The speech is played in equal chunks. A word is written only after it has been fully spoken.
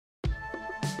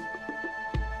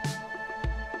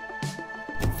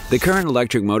The current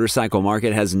electric motorcycle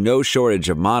market has no shortage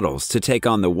of models to take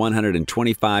on the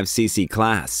 125cc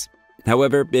class.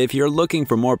 However, if you're looking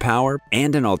for more power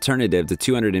and an alternative to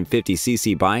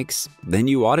 250cc bikes, then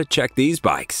you ought to check these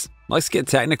bikes. Let's get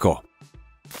technical.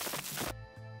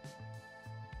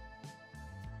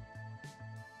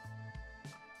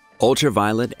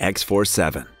 Ultraviolette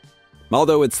X47.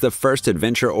 Although it's the first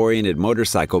adventure-oriented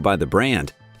motorcycle by the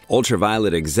brand,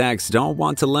 Ultraviolette execs don't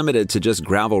want to limit it to just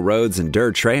gravel roads and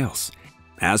dirt trails.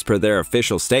 As per their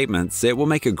official statements, it will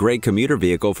make a great commuter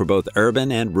vehicle for both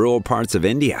urban and rural parts of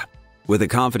India. With a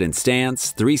confident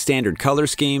stance, 3 standard color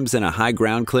schemes, and a high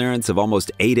ground clearance of almost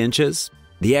 8 inches,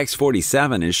 the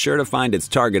X47 is sure to find its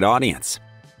target audience.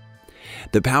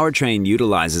 The powertrain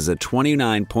utilizes a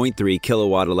 29.3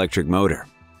 kilowatt electric motor,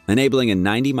 enabling a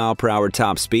 90 mph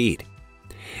top speed.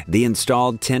 The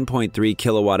installed 10.3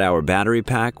 kilowatt-hour battery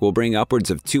pack will bring upwards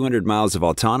of 200 miles of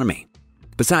autonomy.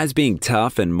 Besides being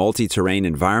tough in multi-terrain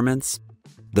environments,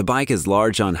 the bike is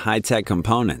large on high-tech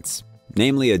components,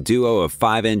 namely a duo of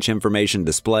 5-inch information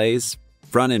displays,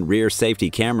 front and rear safety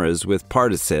cameras with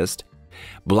part assist,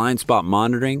 blind spot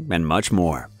monitoring, and much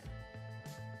more.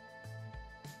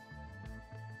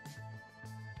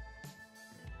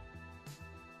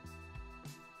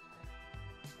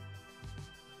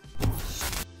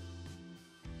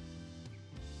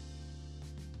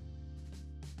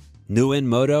 Nuen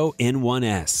Moto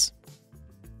N1S.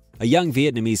 A young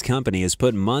Vietnamese company has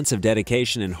put months of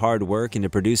dedication and hard work into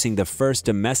producing the first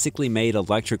domestically made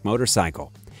electric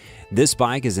motorcycle. This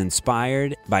bike is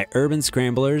inspired by urban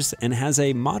scramblers and has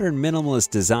a modern minimalist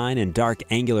design and dark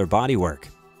angular bodywork.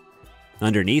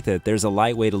 Underneath it, there's a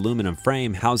lightweight aluminum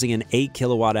frame housing an 8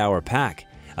 kilowatt-hour pack,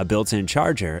 a built-in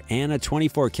charger, and a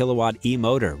 24 kilowatt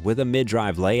e-motor with a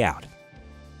mid-drive layout.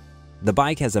 The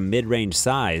bike has a mid-range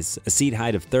size, a seat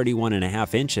height of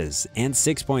 31.5 inches, and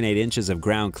 6.8 inches of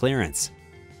ground clearance.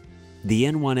 The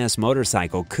N1S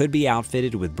motorcycle could be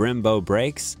outfitted with Brembo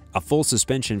brakes, a full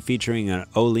suspension featuring an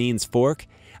Öhlins fork,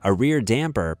 a rear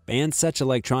damper, and such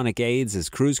electronic aids as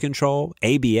cruise control,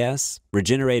 ABS,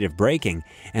 regenerative braking,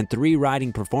 and 3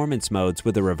 riding performance modes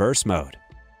with a reverse mode.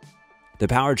 The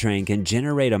powertrain can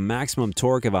generate a maximum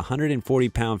torque of 140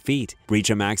 pound-feet, reach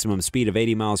a maximum speed of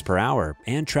 80 miles per hour,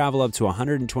 and travel up to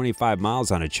 125 miles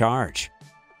on a charge.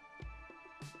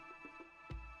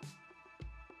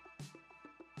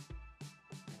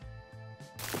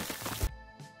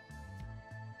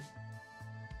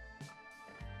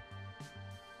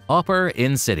 Auper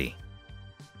InCity.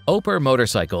 Auper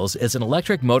Motorcycles is an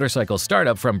electric motorcycle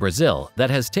startup from Brazil that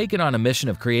has taken on a mission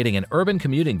of creating an urban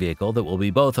commuting vehicle that will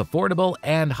be both affordable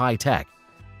and high-tech.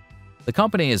 The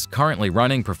company is currently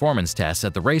running performance tests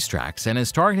at the racetracks and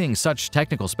is targeting such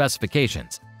technical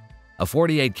specifications: a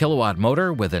 48 kilowatt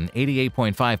motor with an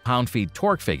 88.5 pound-feet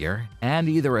torque figure and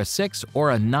either a 6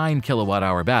 or a 9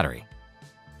 kilowatt-hour battery.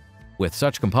 With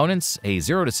such components, a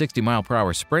 0 to 60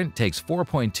 mph sprint takes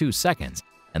 4.2 seconds,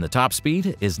 and the top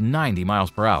speed is 90 miles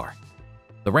per hour.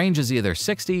 The range is either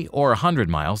 60 or 100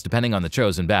 miles depending on the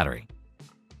chosen battery.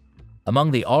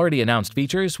 Among the already announced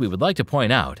features, we would like to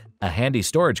point out a handy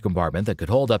storage compartment that could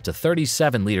hold up to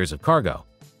 37 liters of cargo,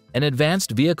 an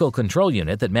advanced vehicle control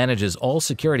unit that manages all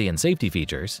security and safety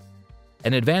features,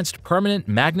 an advanced permanent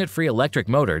magnet-free electric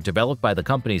motor developed by the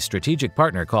company's strategic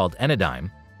partner called Enedym,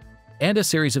 and a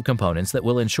series of components that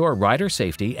will ensure rider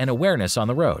safety and awareness on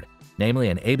the road, namely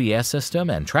an ABS system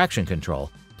and traction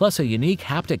control, plus a unique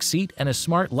haptic seat and a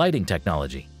smart lighting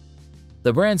technology.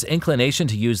 The brand's inclination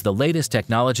to use the latest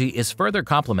technology is further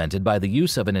complemented by the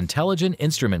use of an intelligent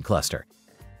instrument cluster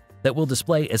that will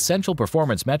display essential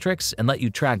performance metrics and let you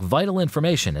track vital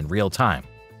information in real time.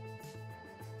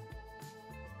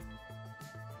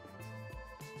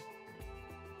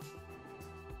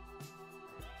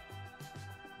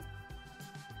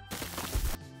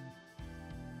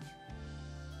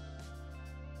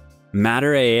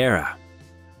 Aera.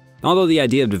 Although the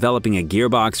idea of developing a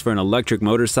gearbox for an electric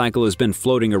motorcycle has been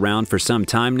floating around for some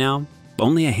time now,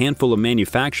 only a handful of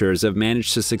manufacturers have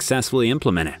managed to successfully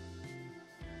implement it.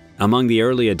 Among the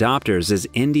early adopters is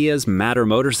India's Motor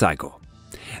motorcycle.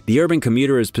 The urban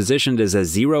commuter is positioned as a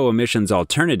zero-emissions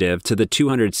alternative to the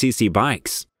 200cc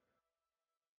bikes.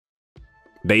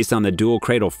 Based on the dual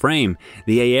cradle frame,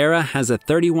 the Aera has a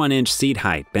 31-inch seat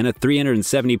height and a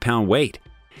 370-pound weight.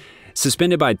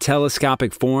 Suspended by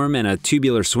telescopic form and a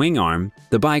tubular swing arm,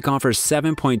 the bike offers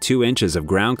 7.2 inches of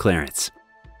ground clearance.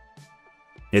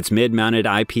 Its mid-mounted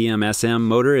IPMSM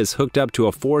motor is hooked up to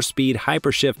a 4-speed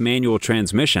hypershift manual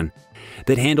transmission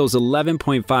that handles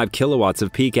 11.5 kilowatts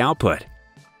of peak output.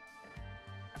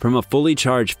 From a fully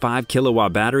charged 5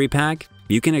 kilowatt battery pack,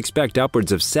 you can expect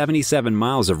upwards of 77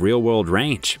 miles of real-world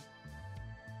range.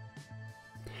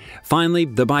 Finally,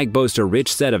 the bike boasts a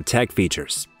rich set of tech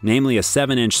features, namely a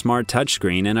 7-inch smart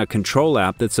touchscreen and a control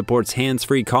app that supports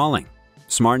hands-free calling,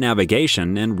 smart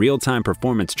navigation, and real-time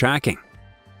performance tracking.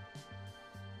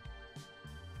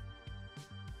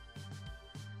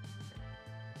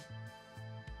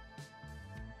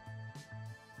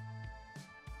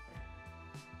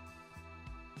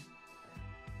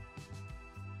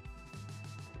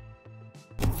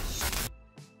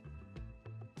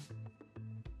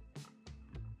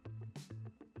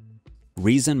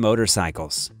 Rezon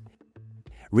Motorcycles.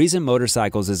 Rezon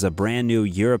Motorcycles is a brand new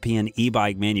European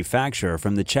e-bike manufacturer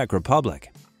from the Czech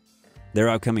Republic. Their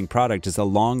upcoming product is a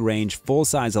long-range,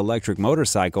 full-size electric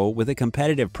motorcycle with a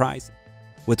competitive price.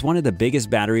 With one of the biggest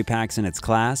battery packs in its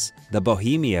class, the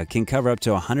Bohemia can cover up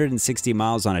to 160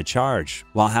 miles on a charge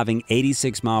while having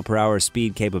 86 mph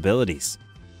speed capabilities.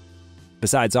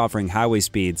 Besides offering highway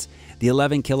speeds, the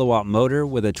 11 kilowatt motor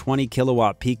with a 20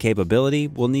 kilowatt peak capability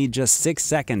will need just 6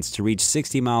 seconds to reach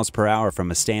 60 miles per hour from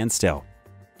a standstill.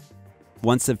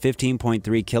 Once the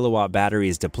 15.3 kilowatt battery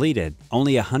is depleted,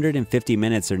 only 150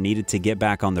 minutes are needed to get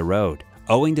back on the road,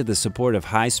 owing to the support of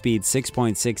high-speed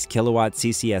 6.6 kilowatt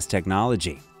CCS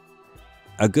technology.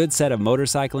 A good set of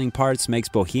motorcycling parts makes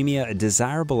Bohemia a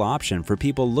desirable option for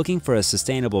people looking for a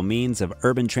sustainable means of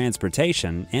urban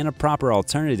transportation and a proper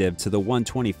alternative to the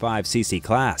 125cc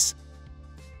class.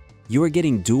 You are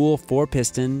getting dual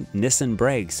 4-piston Nissan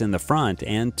brakes in the front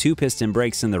and 2-piston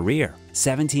brakes in the rear,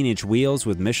 17-inch wheels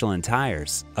with Michelin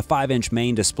tires, a 5-inch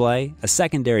main display, a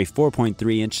secondary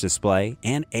 4.3-inch display,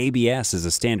 and ABS as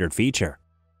a standard feature.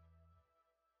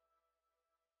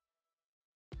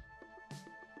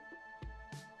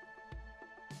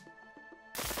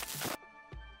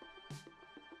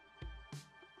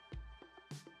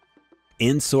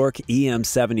 Insork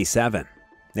EM77.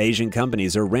 Asian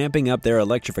companies are ramping up their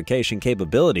electrification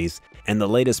capabilities, and the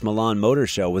latest Milan Motor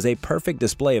Show was a perfect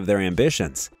display of their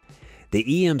ambitions. The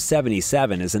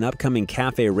EM77 is an upcoming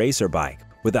cafe racer bike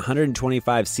with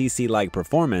 125cc-like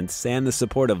performance and the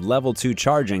support of level 2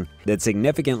 charging that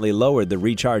significantly lowered the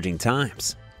recharging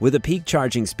times. With a peak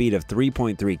charging speed of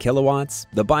 3.3 kilowatts,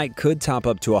 the bike could top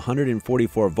up to a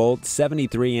 144-volt,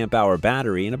 73-amp-hour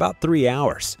battery in about 3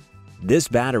 hours. This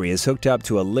battery is hooked up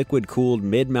to a liquid-cooled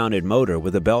mid-mounted motor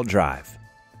with a belt drive.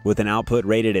 With an output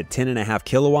rated at 10.5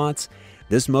 kilowatts,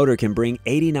 this motor can bring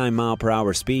 89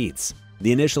 mph speeds.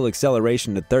 The initial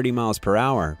acceleration to 30 miles per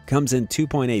hour comes in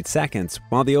 2.8 seconds,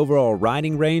 while the overall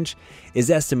riding range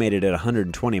is estimated at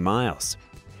 120 miles.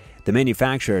 The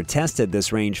manufacturer tested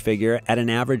this range figure at an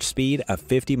average speed of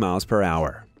 50 miles per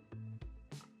hour.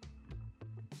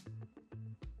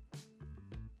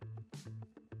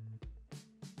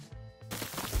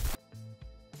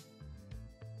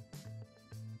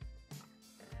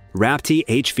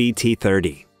 Raptee.HV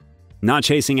T30. Not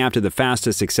chasing after the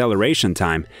fastest acceleration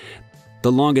time,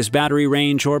 the longest battery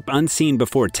range, or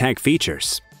unseen-before tech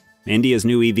features, India's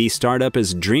new EV startup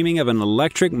is dreaming of an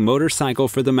electric motorcycle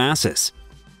for the masses.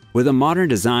 With a modern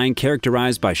design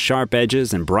characterized by sharp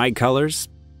edges and bright colors,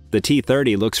 the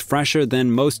T30 looks fresher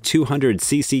than most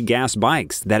 200cc gas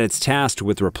bikes that it's tasked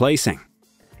with replacing.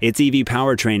 Its EV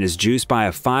powertrain is juiced by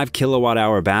a 5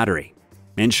 kilowatt-hour battery,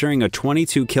 ensuring a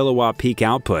 22 kilowatt peak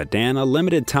output and a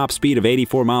limited top speed of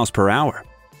 84 miles per hour.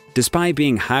 Despite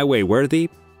being highway-worthy,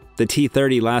 the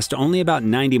T30 lasts only about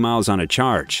 90 miles on a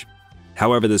charge.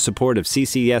 However, the support of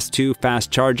CCS2 fast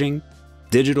charging,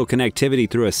 digital connectivity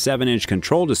through a 7-inch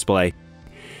control display,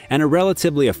 and a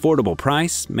relatively affordable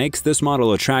price makes this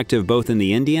model attractive both in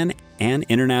the Indian and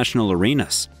international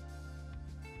arenas.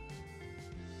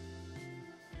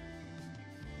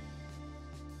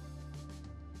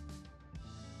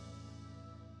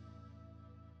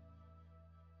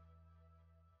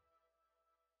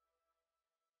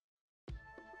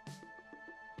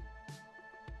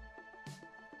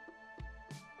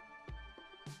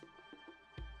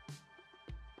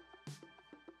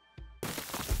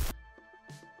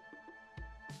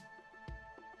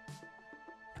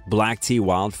 Black Tea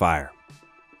Wildfire.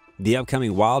 The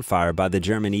upcoming Wildfire by the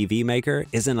German EV maker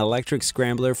is an electric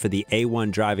scrambler for the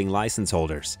A1 driving license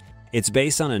holders. It's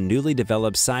based on a newly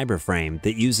developed cyber frame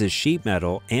that uses sheet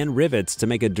metal and rivets to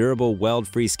make a durable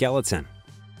weld-free skeleton.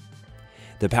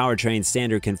 The powertrain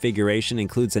standard configuration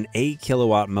includes an 8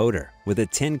 kilowatt motor with a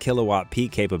 10 kilowatt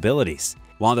peak capabilities,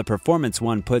 while the performance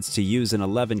one puts to use an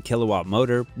 11 kilowatt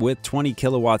motor with 20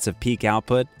 kilowatts of peak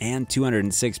output and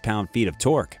 206 pound-feet of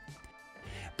torque.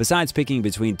 Besides picking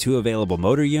between 2 available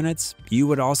motor units, you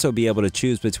would also be able to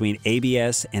choose between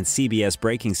ABS and CBS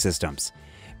braking systems.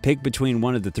 Pick between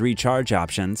one of the 3 charge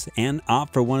options and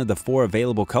opt for one of the 4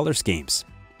 available color schemes.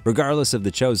 Regardless of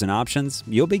the chosen options,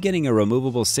 you'll be getting a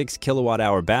removable 6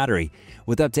 kilowatt-hour battery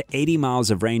with up to 80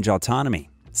 miles of range autonomy,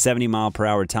 70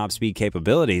 mile/hour top speed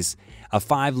capabilities, a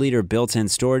 5-liter built-in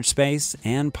storage space,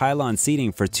 and pylon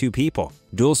seating for 2 people,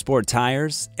 dual sport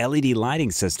tires, LED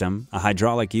lighting system, a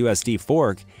hydraulic USD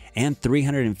fork, and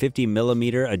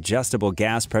 350mm adjustable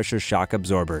gas pressure shock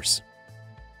absorbers.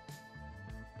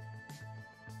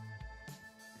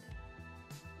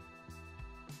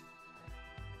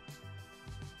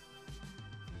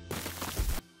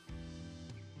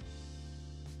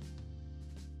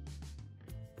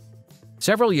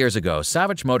 Several years ago,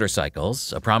 Savic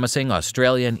Motorcycles, a promising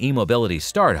Australian e-mobility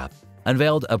startup,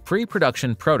 unveiled a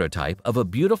pre-production prototype of a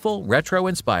beautiful,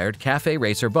 retro-inspired cafe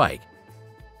racer bike.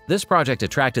 This project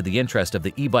attracted the interest of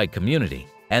the e-bike community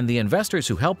and the investors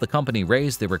who helped the company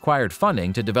raise the required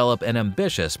funding to develop an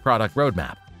ambitious product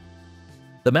roadmap.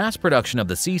 The mass production of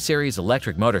the C-Series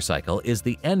electric motorcycle is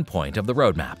the endpoint of the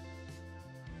roadmap.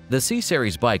 The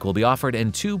C-Series bike will be offered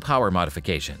in 2 power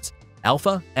modifications,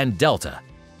 Alpha and Delta,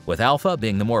 with Alpha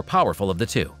being the more powerful of the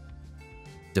 2.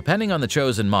 Depending on the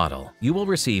chosen model, you will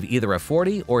receive either a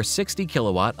 40 or 60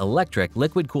 kilowatt electric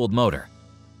liquid-cooled motor.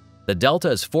 The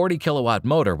Delta's 40 kilowatt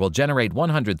motor will generate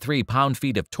 103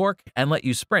 pound-feet of torque and let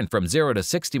you sprint from 0 to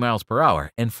 60 miles per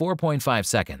hour in 4.5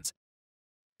 seconds.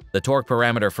 The torque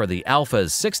parameter for the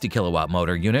Alpha's 60 kilowatt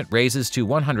motor unit raises to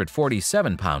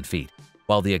 147 pound-feet,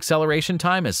 while the acceleration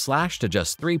time is slashed to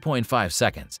just 3.5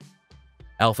 seconds.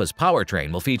 Alpha's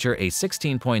powertrain will feature a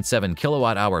 16.7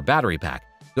 kilowatt-hour battery pack,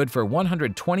 good for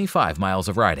 125 miles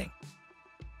of riding.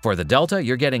 For the Delta,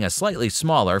 you're getting a slightly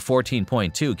smaller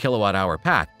 14.2 kilowatt-hour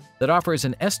pack that offers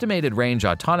an estimated range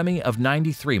autonomy of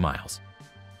 93 miles.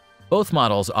 Both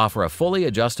models offer a fully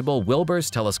adjustable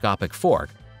Wilbur's telescopic fork,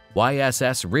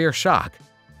 YSS rear shock,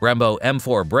 Brembo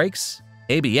M4 brakes,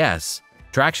 ABS,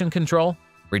 traction control,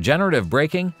 regenerative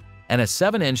braking, and a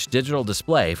 7-inch digital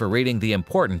display for reading the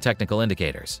important technical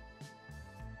indicators.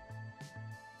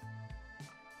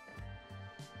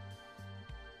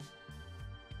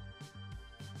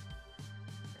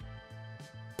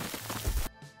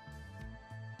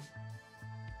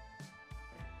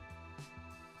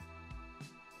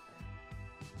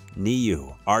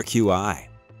 Niu RQI.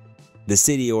 The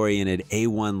city-oriented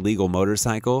A1 legal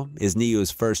motorcycle is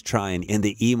Niu's first try in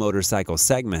the e-motorcycle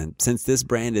segment, since this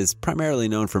brand is primarily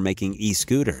known for making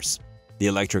e-scooters. The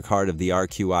electric heart of the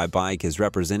RQI bike is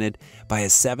represented by a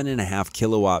 7.5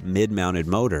 kilowatt mid-mounted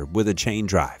motor with a chain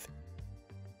drive.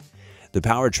 The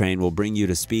powertrain will bring you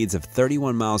to speeds of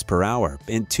 31 miles per hour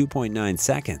in 2.9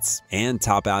 seconds and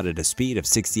top out at a speed of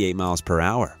 68 miles per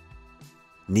hour.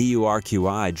 Niu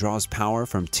RQI draws power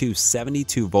from 2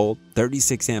 72-volt,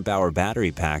 36-amp-hour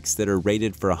battery packs that are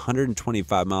rated for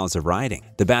 125 miles of riding.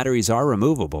 The batteries are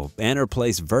removable and are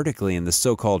placed vertically in the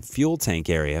so-called fuel tank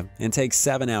area and take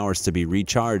 7 hours to be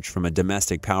recharged from a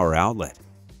domestic power outlet.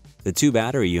 The 2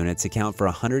 battery units account for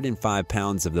 105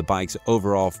 pounds of the bike's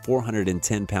overall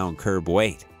 410-pound curb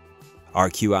weight.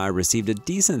 RQI received a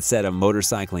decent set of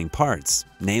motorcycling parts,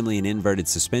 namely an inverted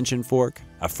suspension fork,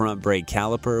 a front brake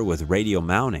caliper with radial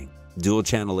mounting,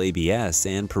 dual-channel ABS,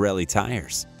 and Pirelli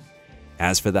tires.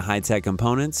 As for the high-tech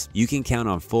components, you can count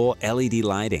on full LED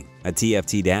lighting, a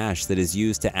TFT dash that is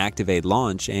used to activate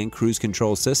launch and cruise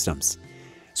control systems.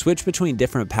 Switch between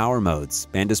different power modes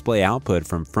and display output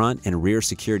from front and rear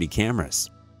security cameras.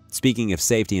 Speaking of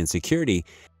safety and security,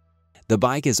 the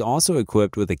bike is also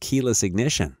equipped with a keyless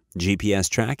ignition, GPS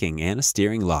tracking, and a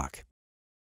steering lock.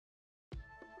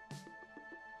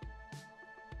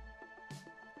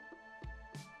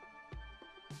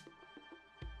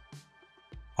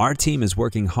 Our team is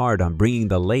working hard on bringing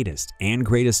the latest and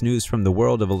greatest news from the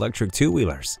world of electric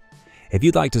two-wheelers. If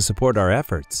you'd like to support our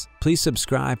efforts, please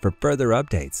subscribe for further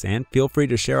updates and feel free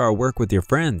to share our work with your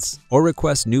friends or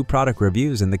request new product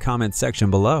reviews in the comments section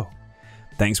below.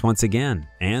 Thanks once again,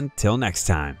 and till next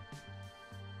time.